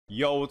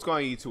Yo, what's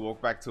going on YouTube?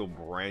 Welcome back to a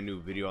brand new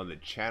video on the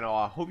channel.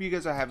 I hope you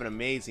guys are having an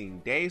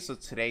amazing day. So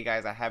today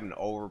guys, I have an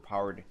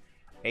overpowered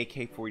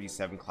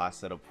AK-47 class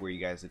setup for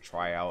you guys to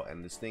try out,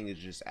 and this thing is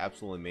just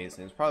absolutely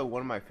amazing. It's probably one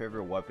of my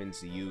favorite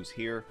weapons to use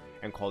here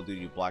in Call of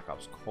Duty Black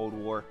Ops Cold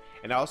War.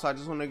 And also I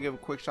just want to give a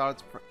quick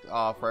shout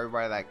out for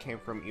everybody that came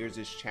from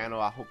Ears' channel.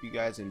 I hope you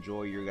guys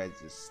enjoy your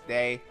guys'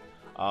 stay.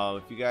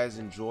 If you guys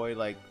enjoy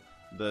like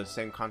the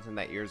same content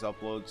that Ears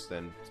uploads,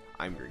 then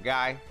I'm your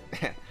guy.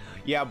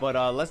 Yeah, but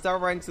let's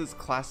dive right into this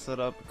class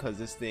setup because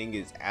this thing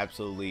is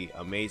absolutely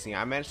amazing.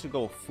 I managed to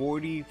go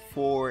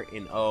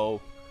 44-0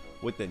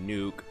 with the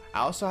nuke. I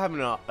also have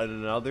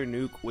another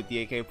nuke with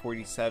the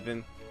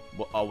AK-47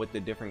 with the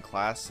different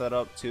class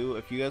setup too.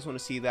 If you guys want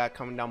to see that,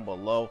 comment down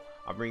below.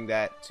 I'll bring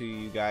that to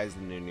you guys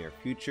in the near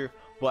future.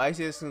 But as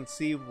you guys can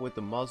see, with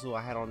the muzzle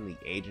I had on the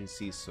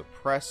agency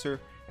suppressor,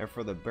 and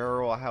for the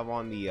barrel I have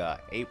on the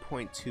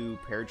 8.2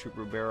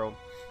 paratrooper barrel.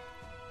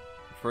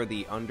 For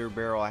the under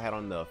barrel I had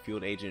on the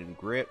field agent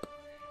grip.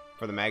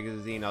 For the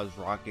magazine I was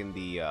rocking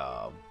the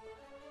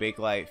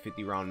Bakelite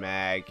 50 round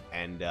mag,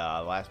 and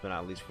last but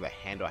not least for the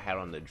handle I had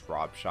on the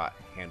drop shot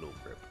handle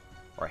grip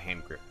or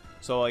hand grip.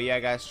 So yeah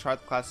guys, try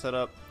the class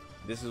setup.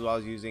 This is what I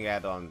was using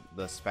at on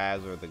the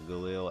Spaz or the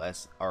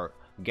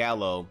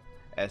Gallo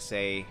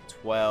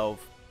SA-12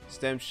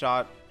 stem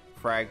shot,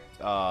 frag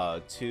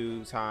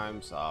 2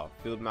 times,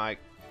 field mic,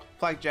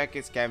 flak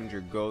jacket,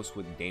 scavenger, ghost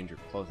with danger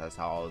close. That's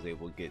how I was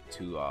able to get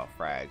 2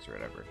 frags or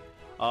whatever.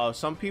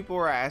 Some people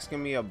were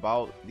asking me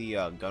about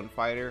the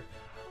gunfighter.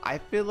 I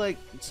feel like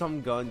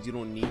some guns you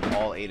don't need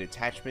all 8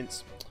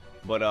 attachments,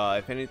 but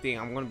if anything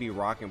I'm gonna be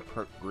rocking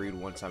perk greed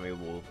once I'm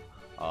able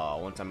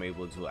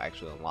to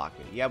actually unlock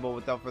it. Yeah, but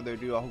without further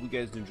ado, I hope you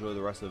guys enjoy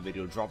the rest of the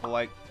video. Drop a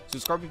like,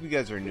 subscribe if you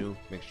guys are new.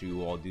 Make sure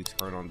you all do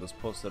turn on this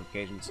post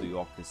notification so you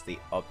all can stay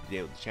up to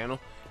date with the channel.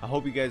 I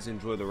hope you guys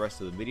enjoy the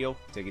rest of the video.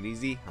 Take it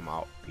easy. I'm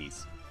out.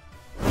 Peace.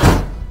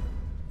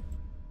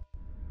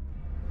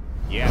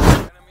 Yeah.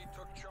 Enemy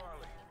took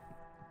Charlie.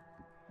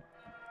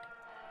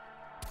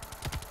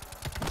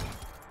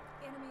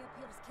 Enemy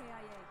appears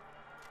KIA.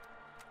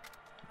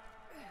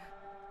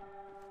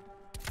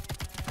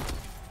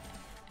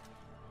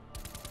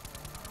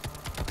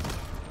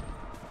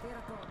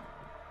 They're gone.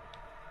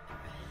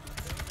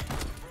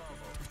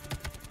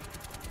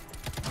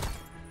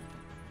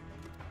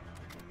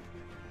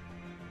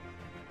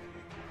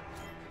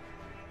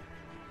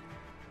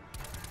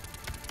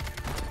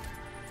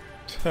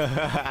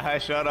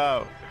 Shut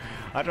up.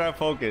 I try to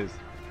focus.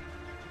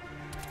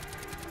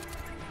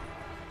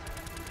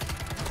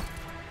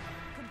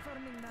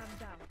 Confirming man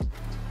down.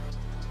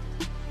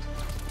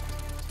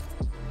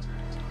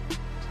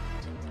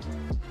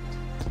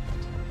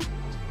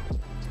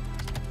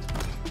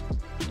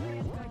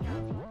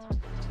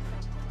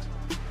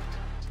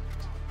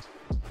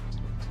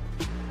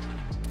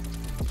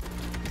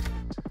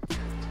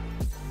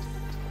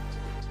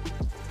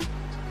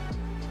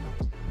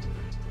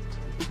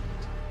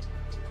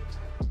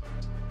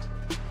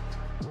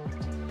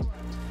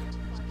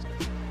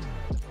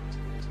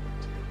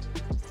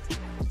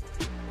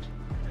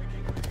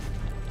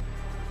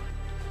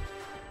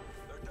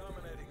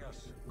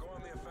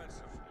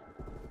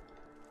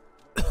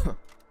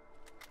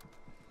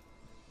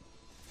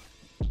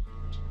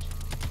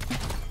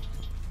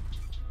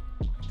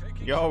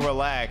 Yo,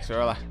 relax.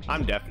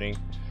 I'm deafening.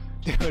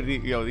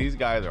 Dude, yo, these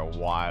guys are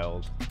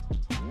wild.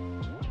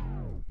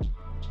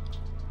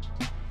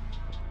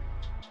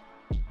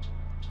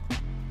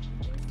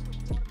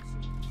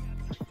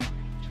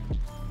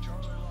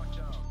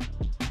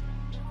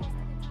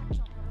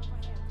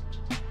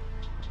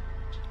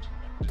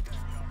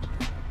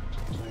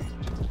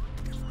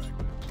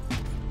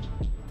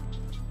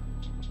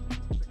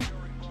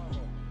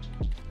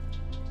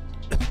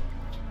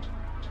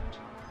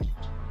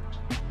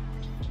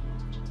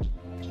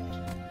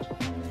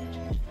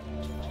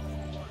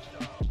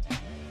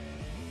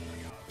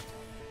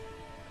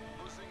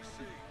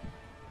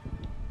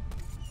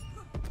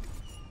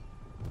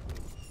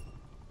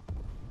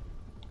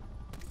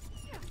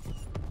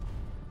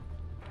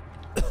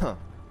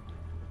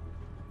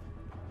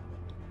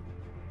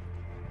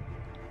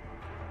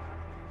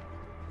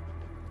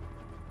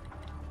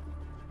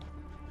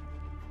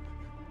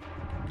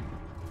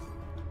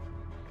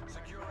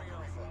 Securing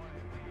Alpha.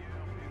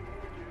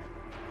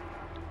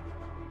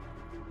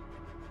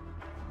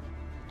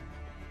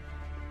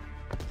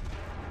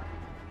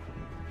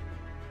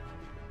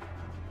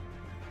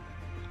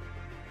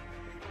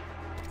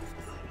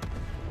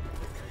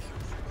 Location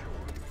secure.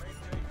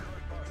 Maintain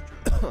current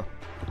posture.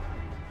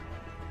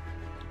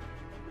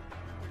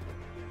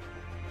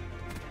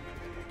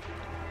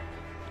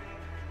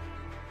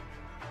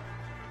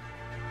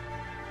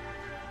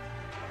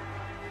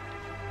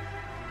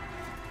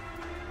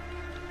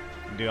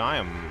 Dude, I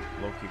am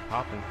low-key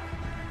popping.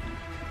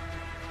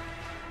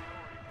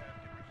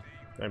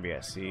 Gonna be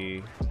at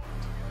C.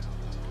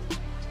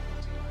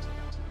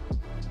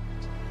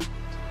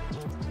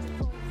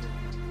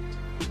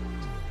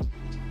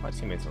 My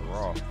teammates are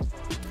raw.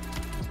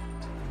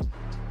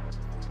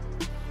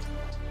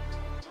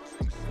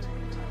 Losing C.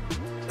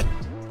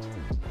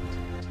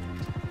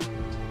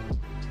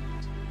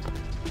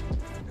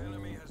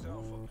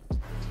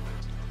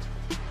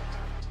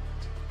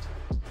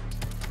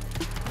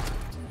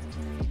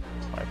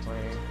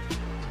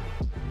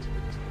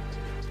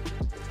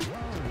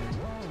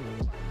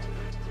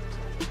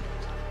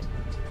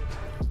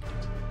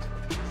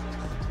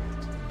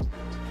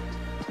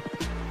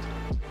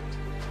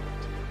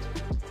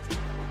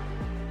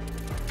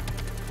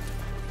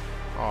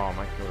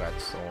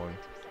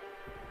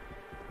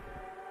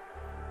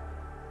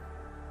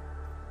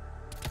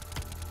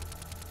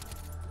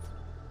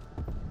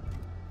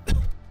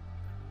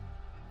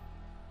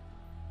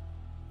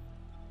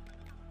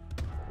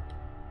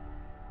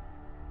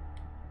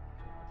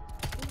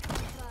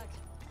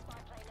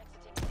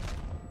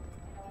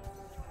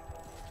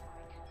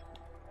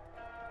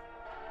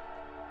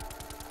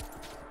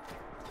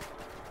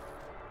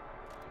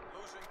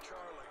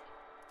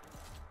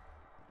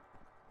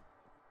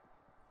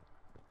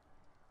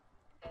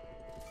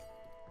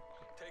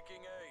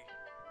 Taking A.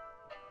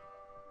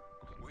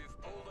 We've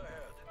pulled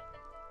ahead.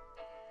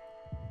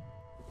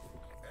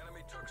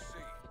 Enemy took C.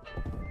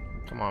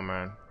 Come on,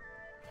 man.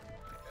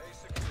 A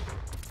secure.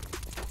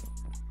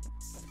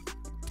 Securing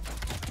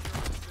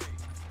C.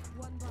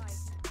 One by.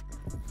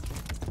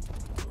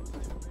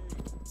 Losing B.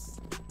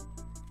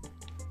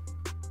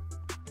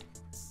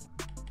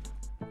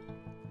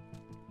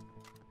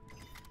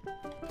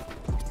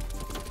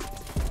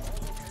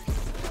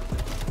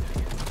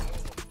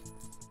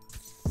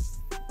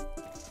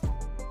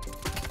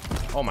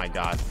 Oh my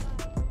god.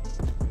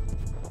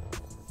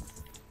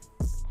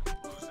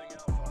 Losing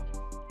Alpha.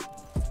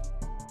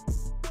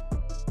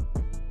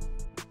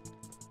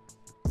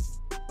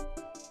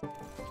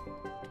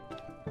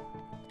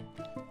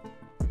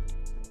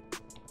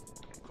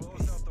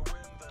 Close out the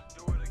wind, then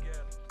do it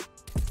again.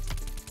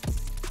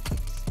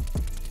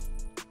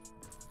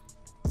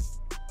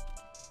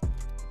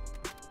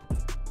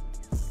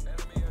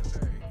 Enemy has A.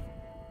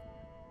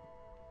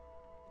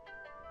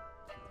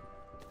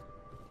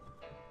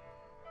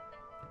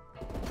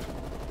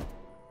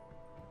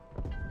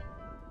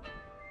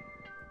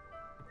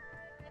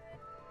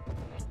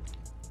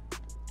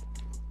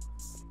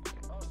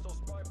 Hostile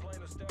spy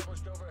plane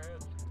established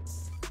overhead.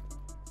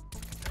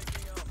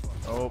 Taking Alpha.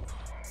 Oh.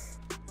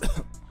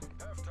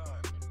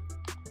 Halftime.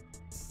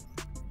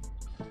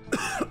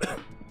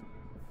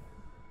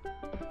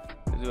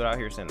 This dude out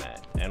here saying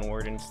that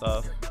N-word and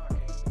stuff. Get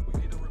knocking. We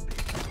need a repeat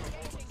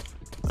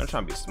performance. I'm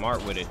trying to be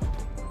smart with it.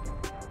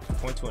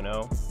 0.20.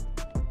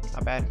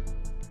 Not bad.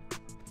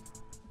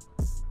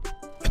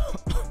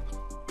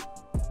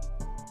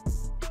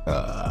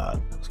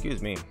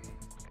 Excuse me.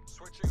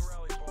 Switching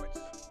rally points.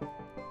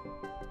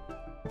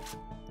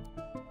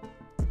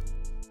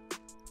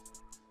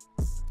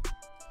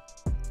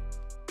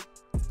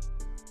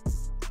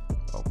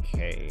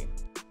 Okay.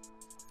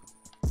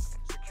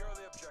 Secure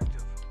the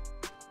objective.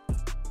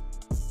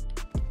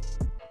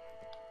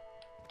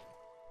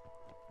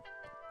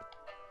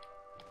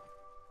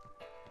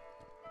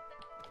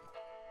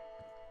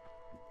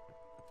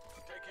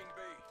 Taking B.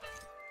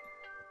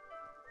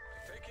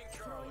 Taking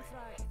Charlie. Throwing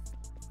frag.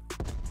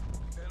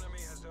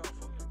 Enemy has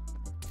Alpha.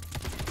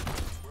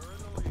 We're in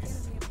the lead.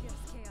 Enemy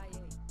appears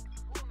KIA.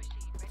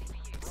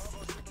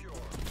 Bravo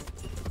secure.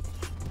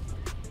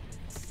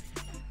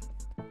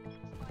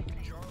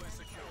 Charlie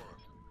secure.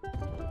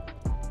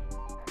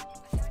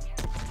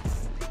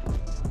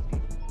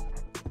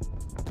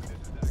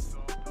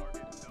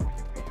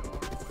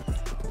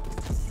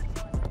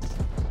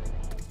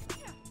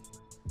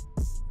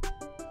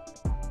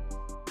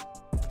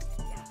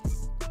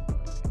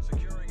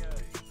 Securing A.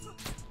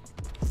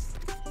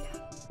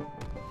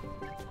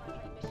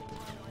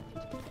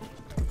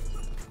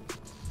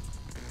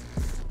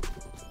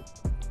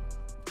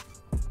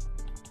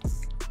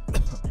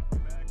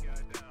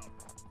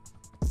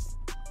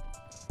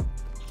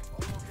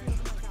 All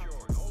locations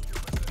secured. Hold your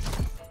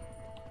position.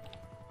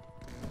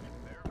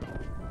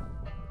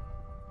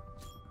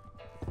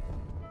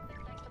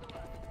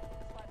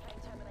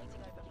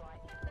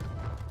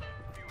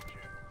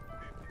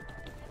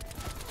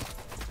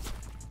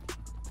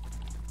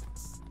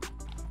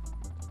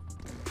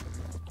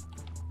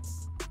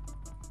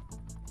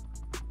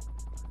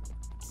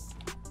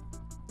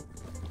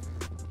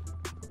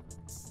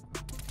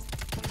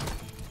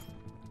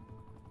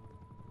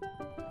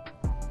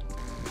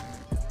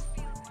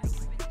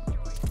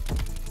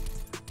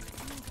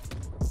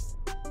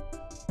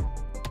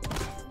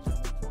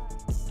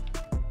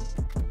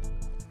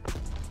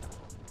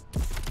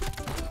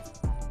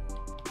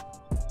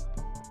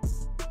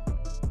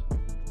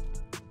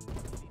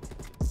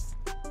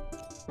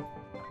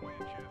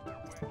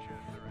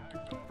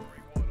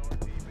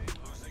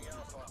 Losing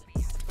Alpha.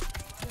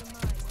 They're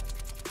mine.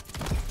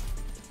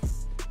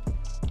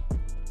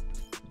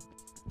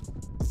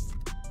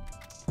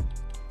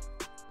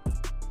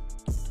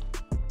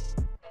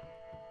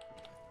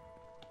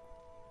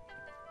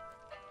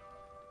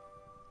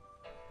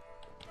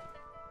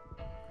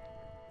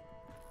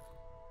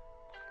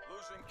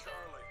 Losing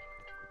Charlie.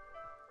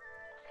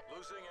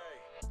 Losing A.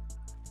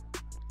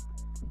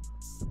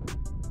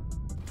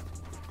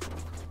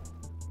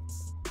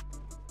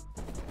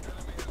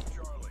 Enemy has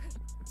Charlie.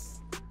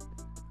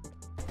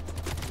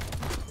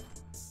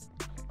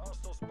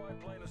 Hostile spy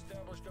plane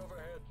established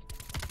overhead.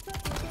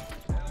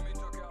 Enemy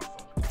took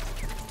Alpha.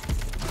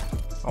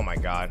 Oh my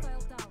god.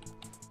 File down.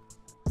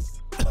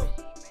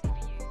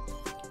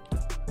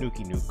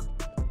 Nuke nuke.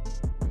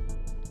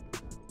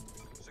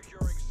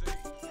 Securing C.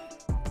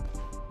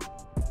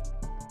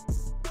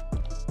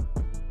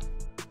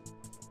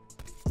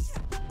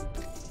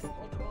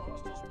 Multiple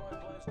hostile spy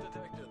planes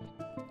detected.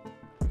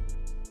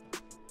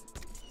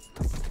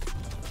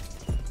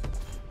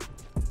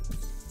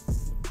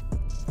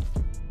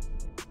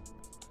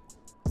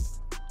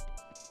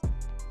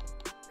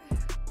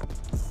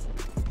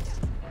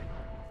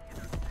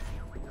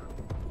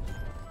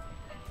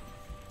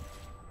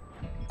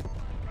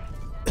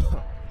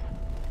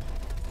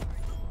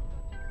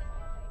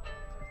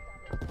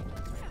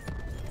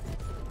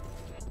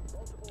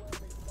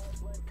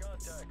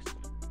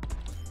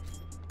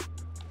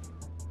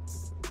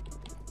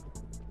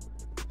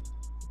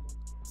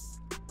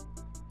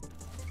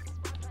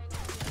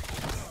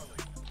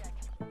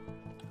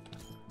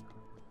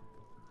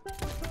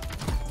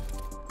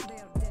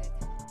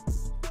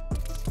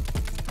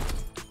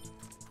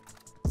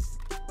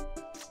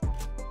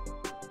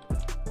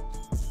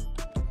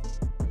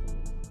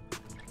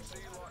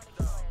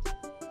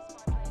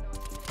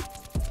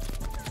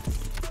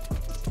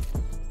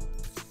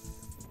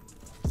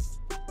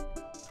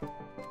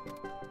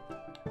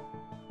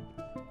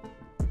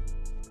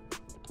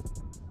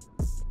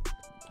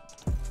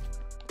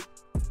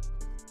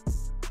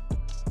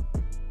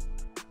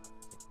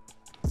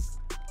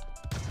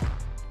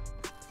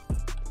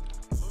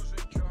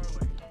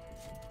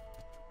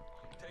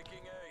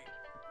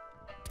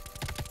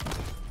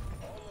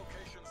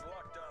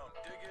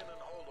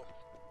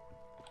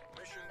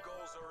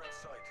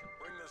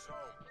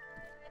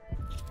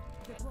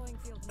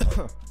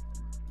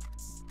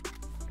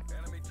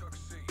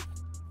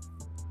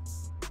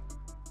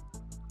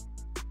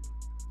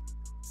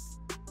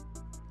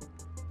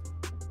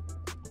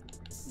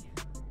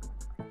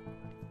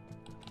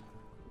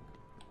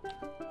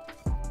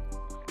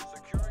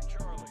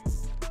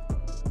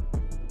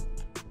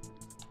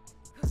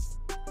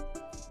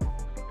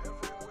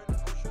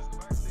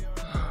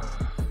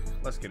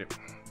 Let's get it.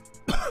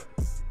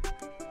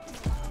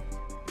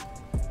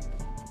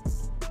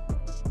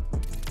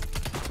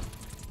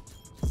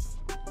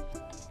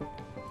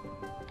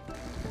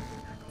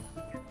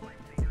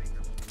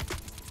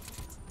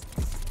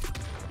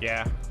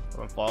 Yeah,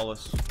 I'm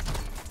flawless.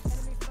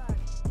 Enemy flag.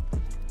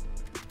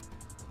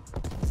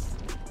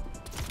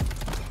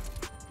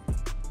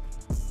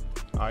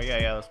 Oh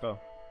yeah, let's go.